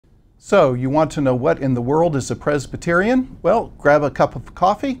So, you want to know what in the world is a Presbyterian? Well, grab a cup of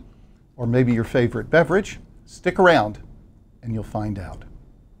coffee, or maybe your favorite beverage. Stick around, and you'll find out.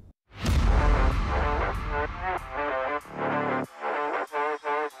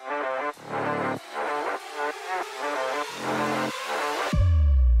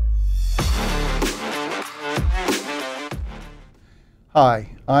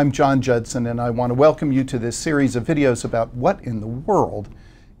 Hi, I'm John Judson, and I want to welcome you to this series of videos about what in the world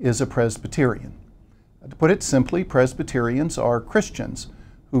is a Presbyterian. To put it simply, Presbyterians are Christians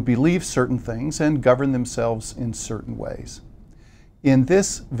who believe certain things and govern themselves in certain ways. In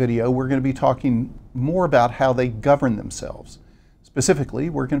this video, we're going to be talking more about how they govern themselves.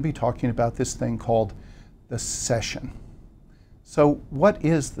 Specifically, we're going to be talking about this thing called the session. So, what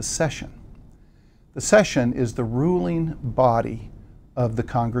is the session? The session is the ruling body of the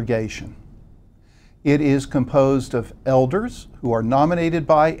congregation. It is composed of elders who are nominated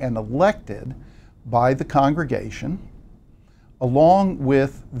by and elected by the congregation, along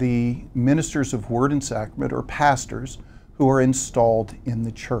with the ministers of word and sacrament, or pastors, who are installed in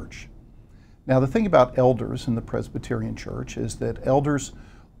the church. Now, the thing about elders in the Presbyterian Church is that elders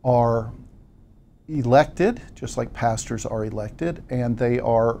are elected, just like pastors are elected, and they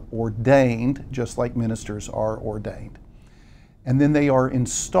are ordained, just like ministers are ordained. And then they are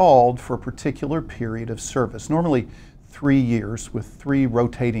installed for a particular period of service, normally 3 years with 3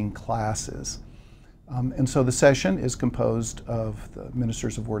 rotating classes. And so the session is composed of the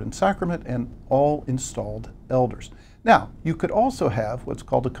ministers of word and sacrament and all installed elders. Now, you could also have what's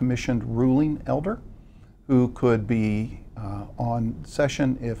called a commissioned ruling elder, who could be on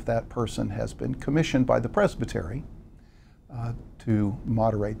session if that person has been commissioned by the presbytery to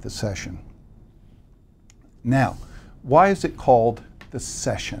moderate the session. Now, why is it called the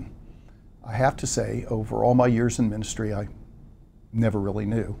session? I have to say, over all my years in ministry, I never really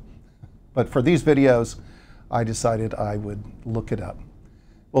knew. But for these videos, I decided I would look it up.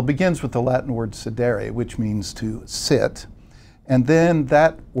 Well, it begins with the Latin word sedere, which means to sit. And then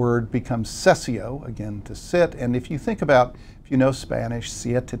that word becomes sessio, again, to sit. And if you think about, if you know Spanish,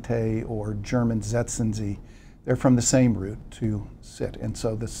 siétate, or German setzen Sie, they're from the same root, to sit. And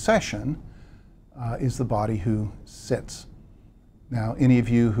so the session is the body who sits. Now, any of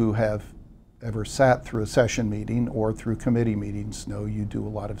you who have ever sat through a session meeting or through committee meetings know you do a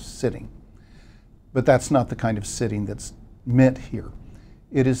lot of sitting. But that's not the kind of sitting that's meant here.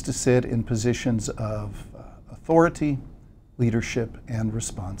 It is to sit in positions of authority, leadership, and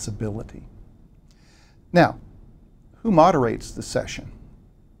responsibility. Now, who moderates the session?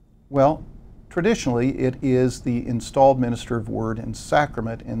 Well, traditionally, it is the installed minister of word and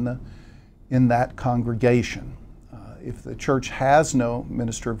sacrament in that congregation. If the church has no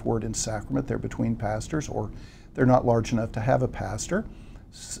minister of word and sacrament, they're between pastors, or they're not large enough to have a pastor,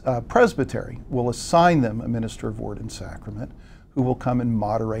 presbytery will assign them a minister of word and sacrament who will come and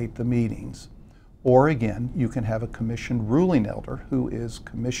moderate the meetings. Or again, you can have a commissioned ruling elder who is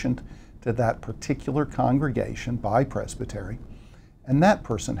commissioned to that particular congregation by presbytery, and that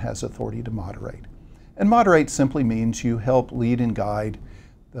person has authority to moderate. And moderate simply means you help lead and guide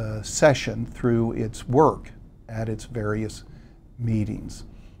the session through its work at its various meetings.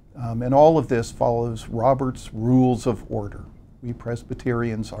 And all of this follows Robert's Rules of Order. We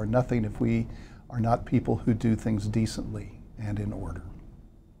Presbyterians are nothing if we are not people who do things decently and in order.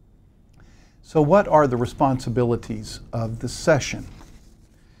 So what are the responsibilities of the session?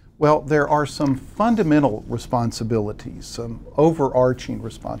 Well, there are some fundamental responsibilities, some overarching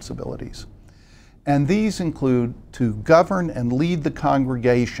responsibilities. And these include to govern and lead the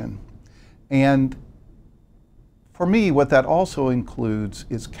congregation. And for me, what that also includes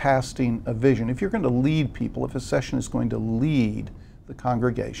is casting a vision. If you're going to lead people, if a session is going to lead the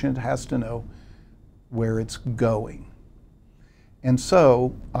congregation, it has to know where it's going. And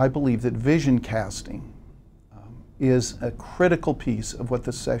so I believe that vision casting is a critical piece of what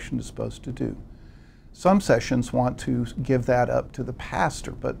the session is supposed to do. Some sessions want to give that up to the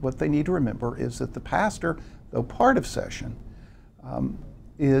pastor, but what they need to remember is that the pastor, though part of session,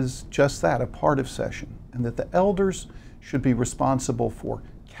 is just that, a part of session, and that the elders should be responsible for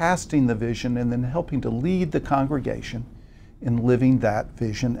casting the vision and then helping to lead the congregation in living that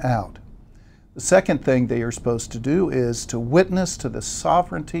vision out. The second thing they are supposed to do is to witness to the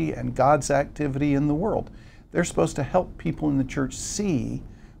sovereignty and God's activity in the world. They're supposed to help people in the church see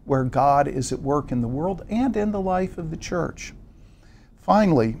where God is at work in the world and in the life of the church.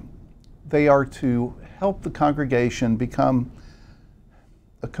 Finally, they are to help the congregation become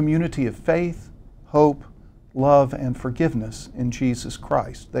a community of faith, hope, love, and forgiveness in Jesus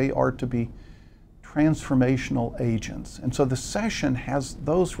Christ. They are to be transformational agents. And so the session has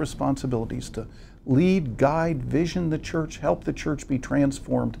those responsibilities to lead, guide, vision the church, help the church be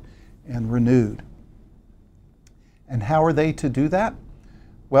transformed and renewed. And how are they to do that?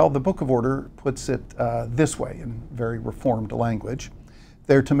 Well, the Book of Order puts it this way in very reformed language.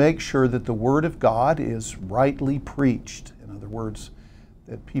 They're to make sure that the Word of God is rightly preached. In other words,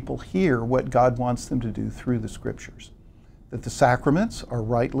 that people hear what God wants them to do through the Scriptures. That the sacraments are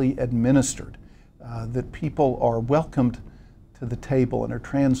rightly administered. That people are welcomed to the table and are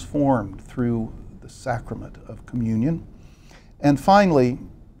transformed through the sacrament of communion. And finally,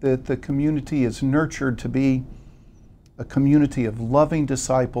 that the community is nurtured to be a community of loving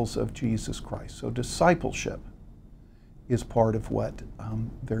disciples of Jesus Christ. So discipleship is part of what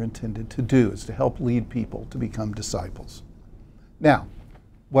they're intended to do, is to help lead people to become disciples. Now,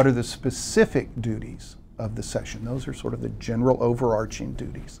 what are the specific duties of the session? Those are sort of the general overarching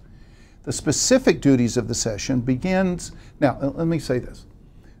duties. The specific duties of the session begins, now let me say this,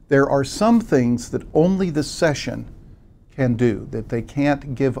 there are some things that only the session can do, that they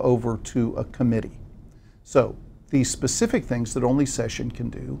can't give over to a committee. So these specific things that only session can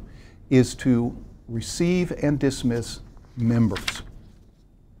do is to receive and dismiss members.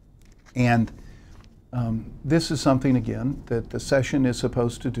 And this is something, again, that the session is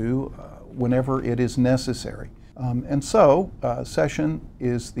supposed to do whenever it is necessary. And so session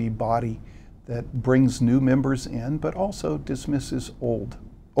is the body that brings new members in, but also dismisses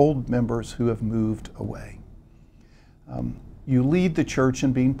old members who have moved away. You lead the church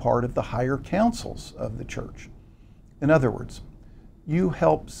in being part of the higher councils of the church. In other words, you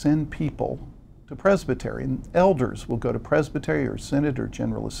help send people to presbytery. And elders will go to presbytery or synod or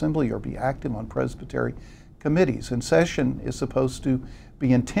general assembly or be active on presbytery committees. And session is supposed to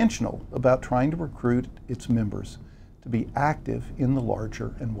be intentional about trying to recruit its members to be active in the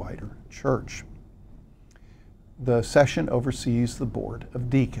larger and wider church. The session oversees the board of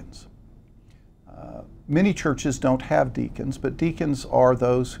deacons. Many churches don't have deacons, but deacons are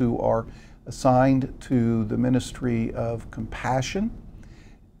those who are assigned to the ministry of compassion,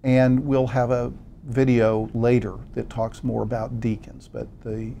 and we'll have a video later that talks more about deacons, but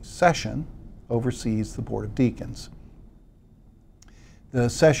the session oversees the board of deacons. The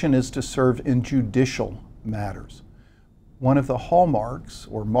session is to serve in judicial matters. One of the hallmarks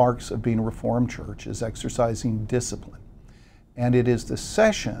or marks of being a Reformed church is exercising discipline. And it is the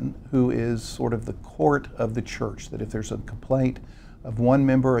session who is sort of the court of the church, that if there's a complaint of one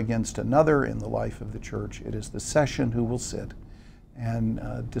member against another in the life of the church, it is the session who will sit and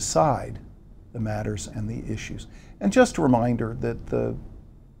decide the matters and the issues. And just a reminder that the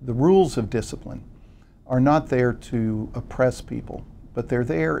rules of discipline are not there to oppress people, but they're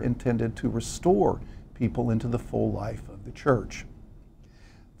there intended to restore people into the full life of the church.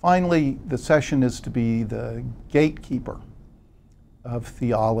 Finally, the session is to be the gatekeeper of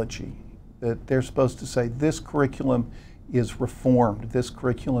theology, that they're supposed to say this curriculum is reformed, this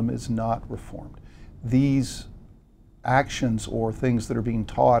curriculum is not reformed. These actions or things that are being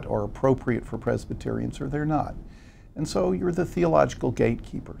taught are appropriate for Presbyterians or they're not. And so you're the theological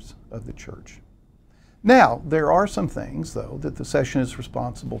gatekeepers of the church. Now, there are some things, though, that the session is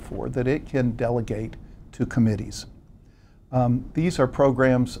responsible for that it can delegate to committees. These are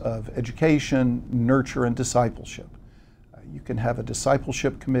programs of education, nurture, and discipleship. You can have a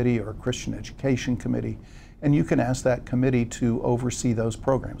discipleship committee or a Christian education committee, and you can ask that committee to oversee those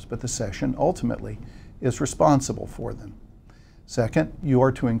programs, but the session ultimately is responsible for them. Second, you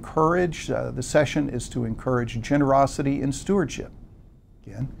are to encourage, the session is to encourage generosity and stewardship.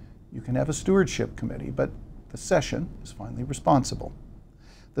 Again, you can have a stewardship committee, but the session is finally responsible.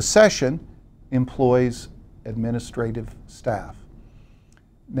 The session employs administrative staff.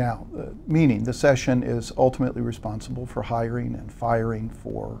 Now, meaning the session is ultimately responsible for hiring and firing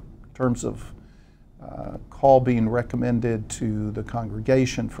for terms of call being recommended to the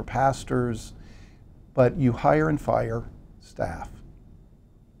congregation for pastors, but you hire and fire staff.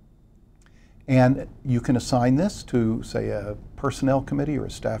 And you can assign this to, say, a personnel committee or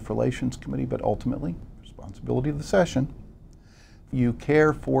a staff relations committee, but ultimately, responsibility of the session. You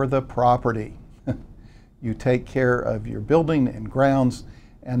care for the property. You take care of your building and grounds,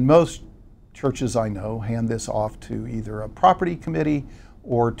 and most churches I know hand this off to either a property committee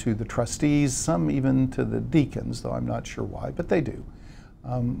or to the trustees, some even to the deacons, though I'm not sure why, but they do.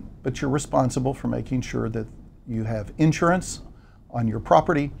 But you're responsible for making sure that you have insurance on your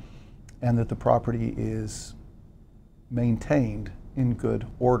property and that the property is maintained in good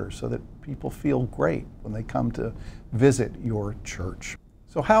order so that people feel great when they come to visit your church.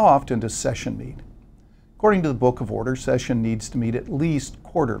 So how often does session meet? According to the Book of Order, session needs to meet at least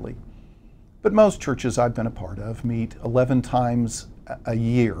quarterly. But most churches I've been a part of meet 11 times a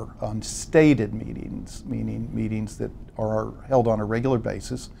year on stated meetings, meaning meetings that are held on a regular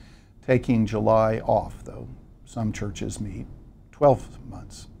basis, taking July off, though some churches meet 12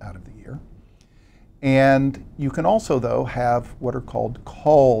 months out of the year. And you can also, though, have what are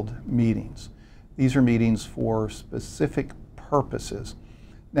called meetings. These are meetings for specific purposes.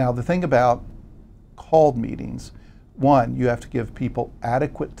 Now, the thing about called meetings, one, you have to give people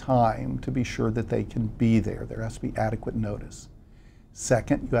adequate time to be sure that they can be there. There has to be adequate notice.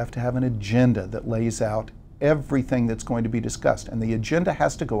 Second, you have to have an agenda that lays out everything that's going to be discussed. And the agenda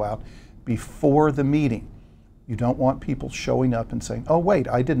has to go out before the meeting. You don't want people showing up and saying, oh, wait,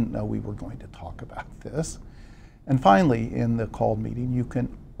 I didn't know we were going to talk about this. And finally, in the called meeting, you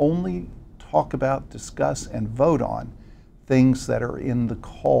can only talk about, discuss, and vote on things that are in the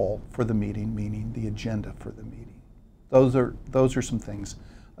call for the meeting, meaning the agenda for the meeting. Those are some things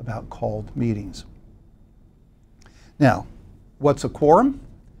about called meetings. Now, what's a quorum?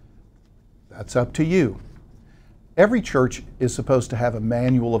 That's up to you. Every church is supposed to have a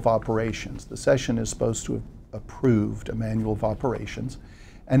manual of operations. The session is supposed to have approved a manual of operations.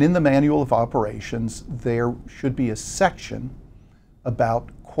 And in the manual of operations, there should be a section about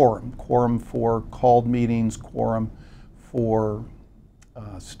quorum. Quorum for called meetings, quorum for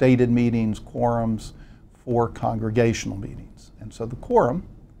stated meetings, quorums for congregational meetings. And so the quorum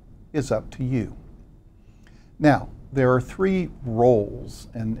is up to you. Now, there are 3 roles,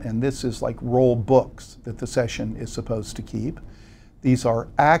 and this is like roll books that the session is supposed to keep. These are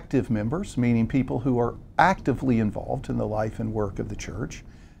active members, meaning people who are actively involved in the life and work of the church.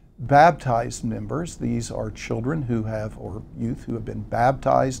 Baptized members, these are children who have, or youth who have been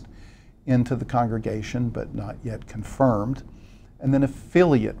baptized into the congregation but not yet confirmed. And then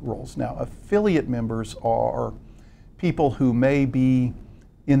affiliate roles. Now, affiliate members are people who may be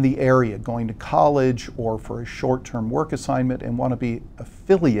in the area going to college or for a short-term work assignment and want to be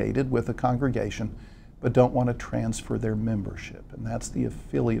affiliated with a congregation but don't want to transfer their membership. And that's the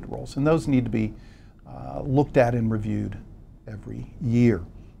affiliate roles. And those need to be looked at and reviewed every year.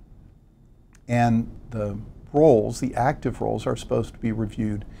 And the roles, the active roles, are supposed to be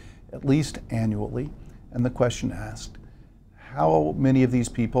reviewed at least annually. And the question asked, how many of these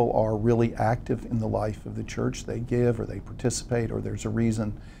people are really active in the life of the church? They give or they participate, or there's a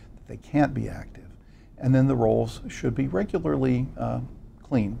reason that they can't be active. And then the roles should be regularly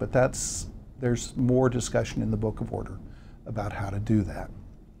cleaned, but there's more discussion in the Book of Order about how to do that.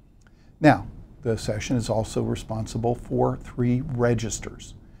 Now, the session is also responsible for 3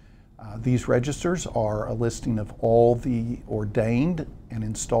 registers. These registers are a listing of all the ordained and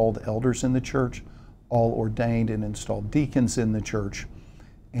installed elders in the church, all ordained and installed deacons in the church,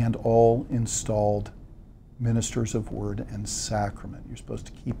 and all installed ministers of word and sacrament. You're supposed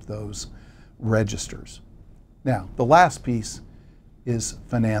to keep those registers. Now, the last piece is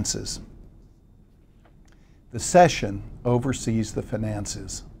finances. The session oversees the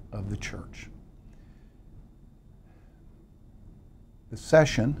finances of the church. The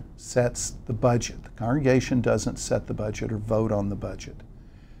session sets the budget. The congregation doesn't set the budget or vote on the budget.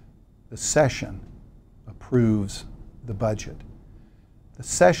 The session approves the budget. The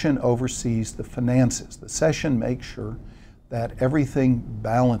session oversees the finances. The session makes sure that everything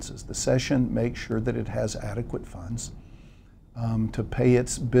balances. The session makes sure that it has adequate funds to pay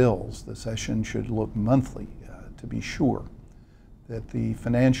its bills. The session should look monthly to be sure that the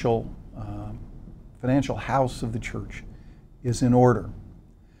financial house of the church is in order.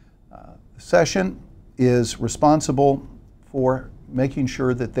 The session is responsible for making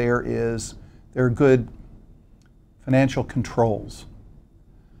sure that there are good financial controls,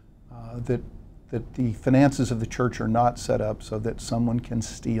 that the finances of the church are not set up so that someone can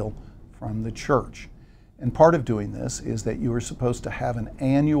steal from the church. And part of doing this is that you are supposed to have an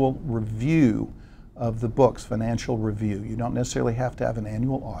annual review of the books, financial review. You don't necessarily have to have an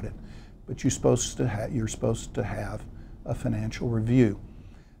annual audit, but you're supposed to have a financial review.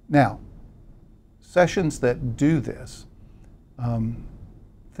 Now, sessions that do this,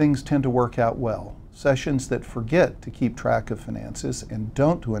 things tend to work out well. Sessions that forget to keep track of finances and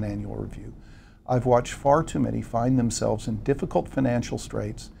don't do an annual review, I've watched far too many find themselves in difficult financial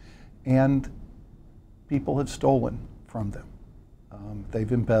straits, and people have stolen from them.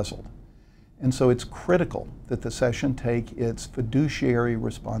 They've embezzled. And so it's critical that the session take its fiduciary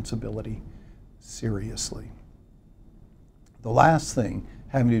responsibility seriously. The last thing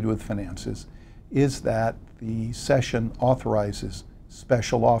having to do with finances is that the session authorizes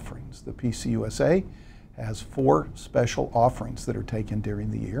special offerings. The PCUSA has 4 special offerings that are taken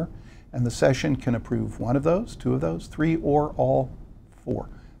during the year, and the session can approve 1 of those, 2 of those, 3, or all 4.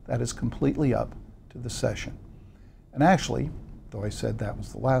 That is completely up to the session. And actually, though I said that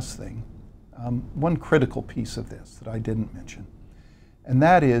was the last thing, one critical piece of this that I didn't mention, and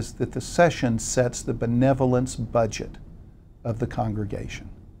that is that the session sets the benevolence budget of the congregation.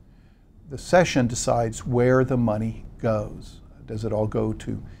 The session decides where the money goes. Does it all go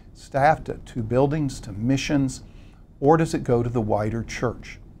to staff, to buildings, to missions, or does it go to the wider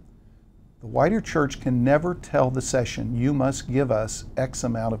church? The wider church can never tell the session, you must give us X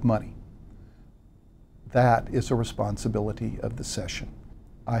amount of money. That is a responsibility of the session.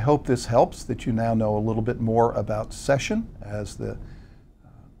 I hope this helps, that you now know a little bit more about session as the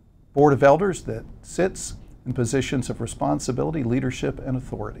Board of Elders that sits in positions of responsibility, leadership, and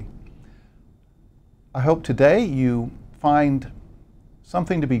authority. I hope today you find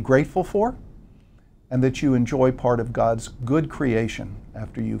something to be grateful for, and that you enjoy part of God's good creation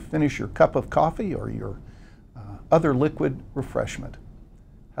after you finish your cup of coffee or your other liquid refreshment.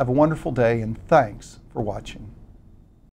 Have a wonderful day, and thanks for watching.